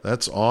 Yeah.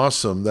 That's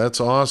awesome.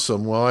 That's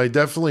awesome. Well, I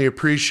definitely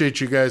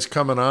appreciate you guys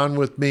coming on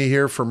with me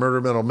here for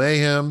Murder Metal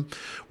Mayhem.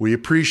 We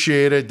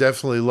appreciate it.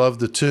 Definitely love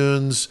the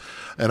tunes.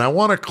 And I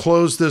want to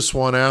close this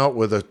one out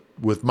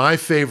with my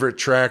favorite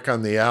track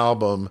on the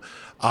album,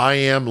 I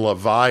Am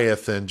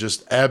Leviathan,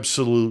 just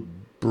absolute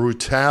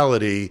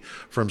brutality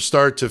from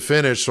start to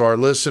finish, so our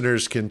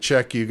listeners can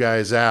check you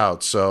guys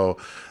out. So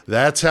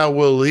that's how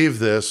we'll leave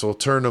this. We'll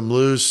turn them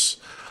loose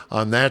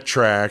on that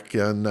track,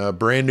 and a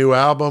brand new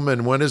album.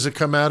 And when does it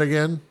come out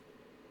again?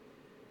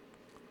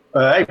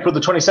 April the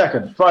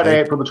 22nd.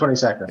 Friday, April the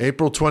 22nd.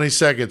 April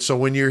 22nd. So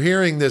when you're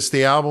hearing this,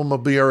 the album will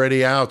be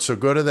already out. So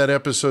go to that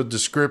episode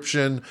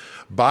description,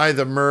 buy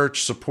the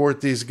merch,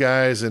 support these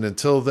guys. And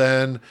until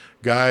then,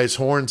 guys,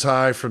 horns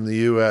high from the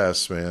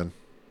U.S., man.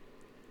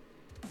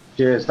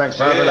 Cheers. Thanks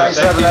for having us. Thanks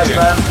for having us,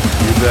 man.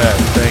 You bet.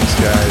 Thanks,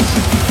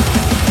 guys.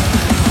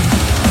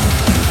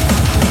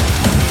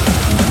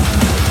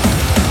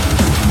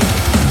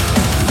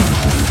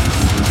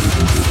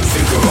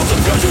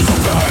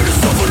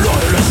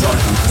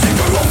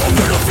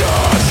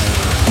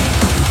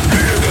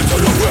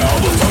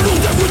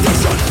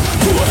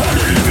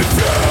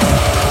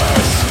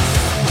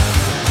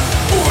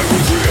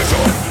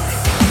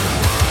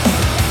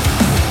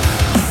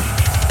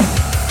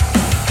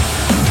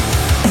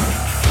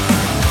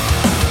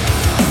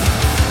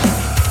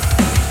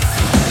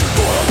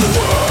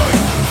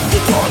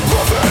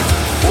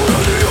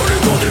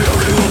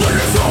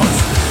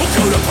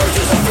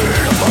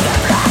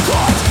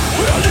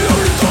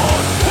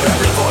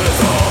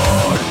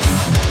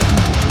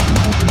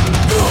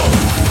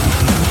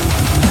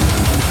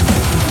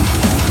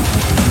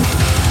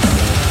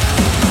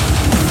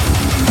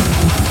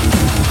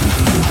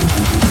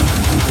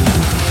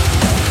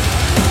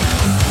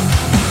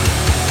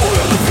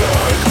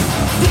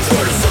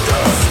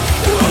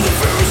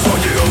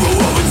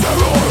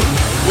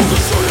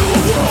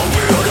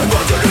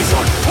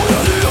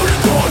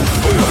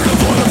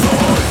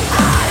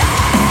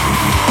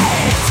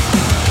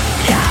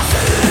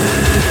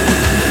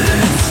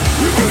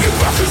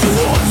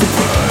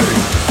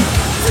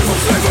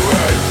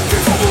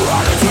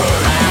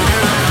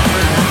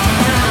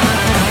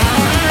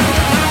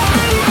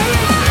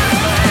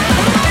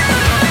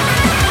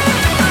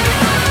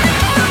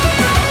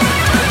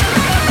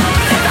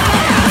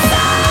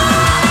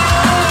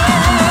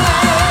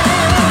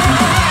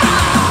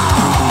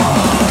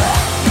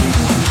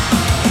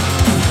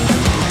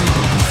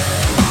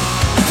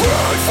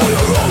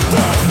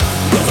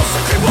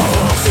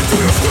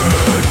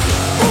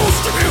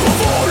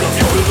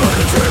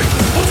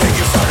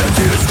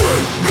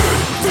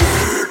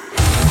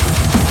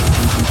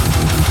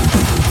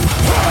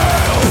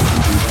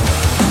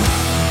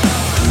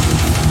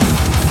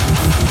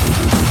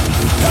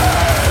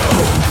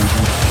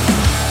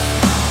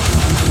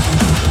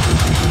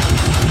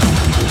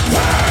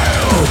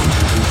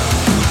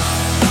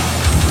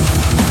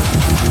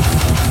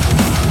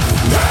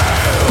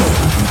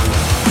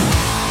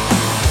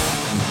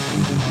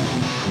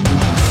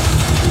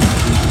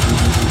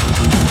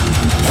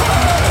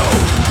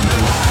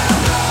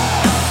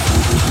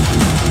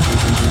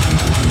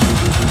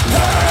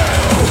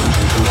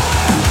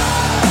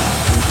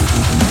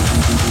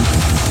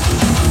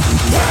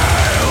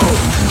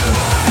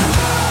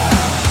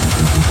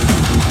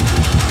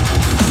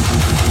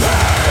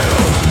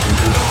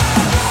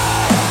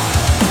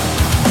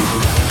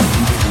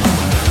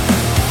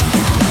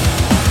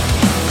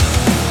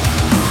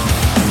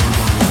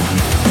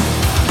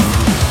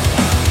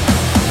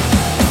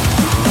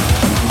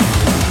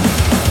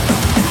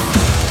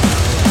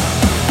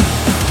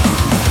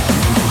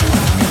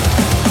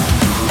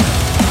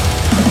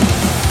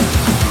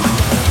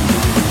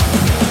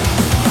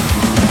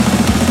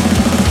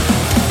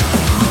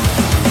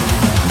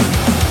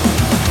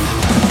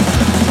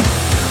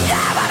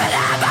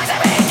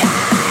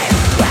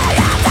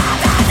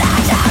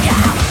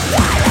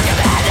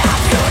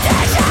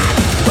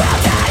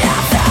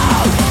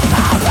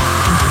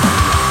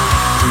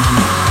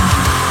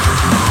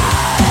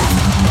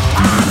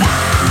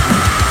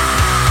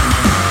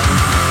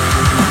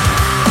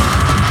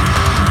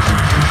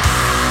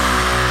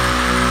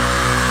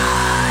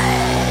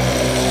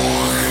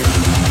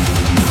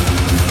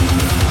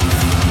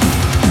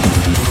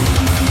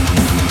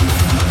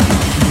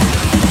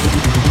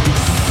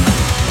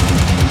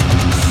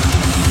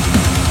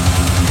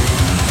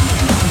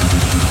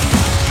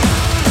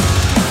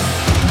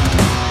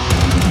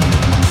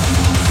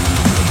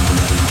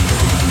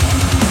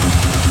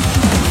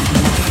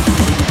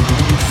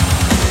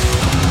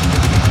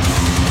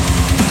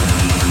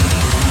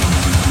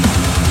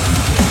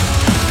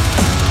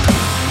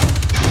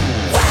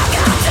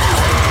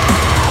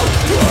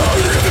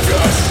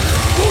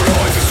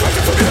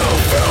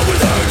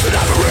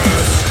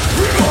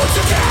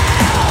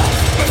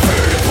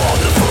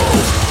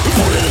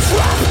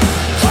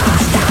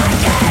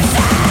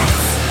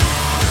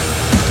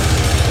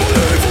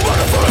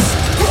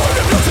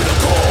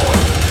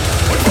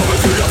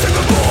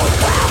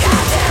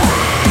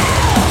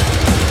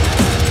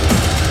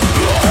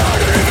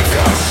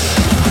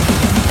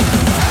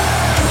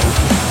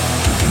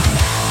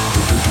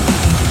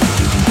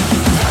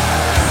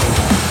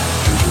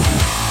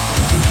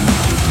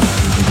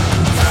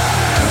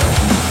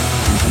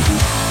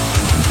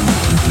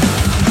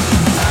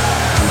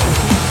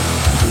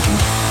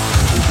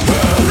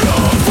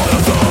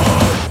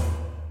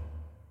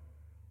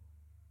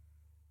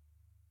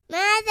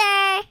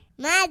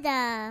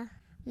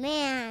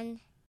 Man.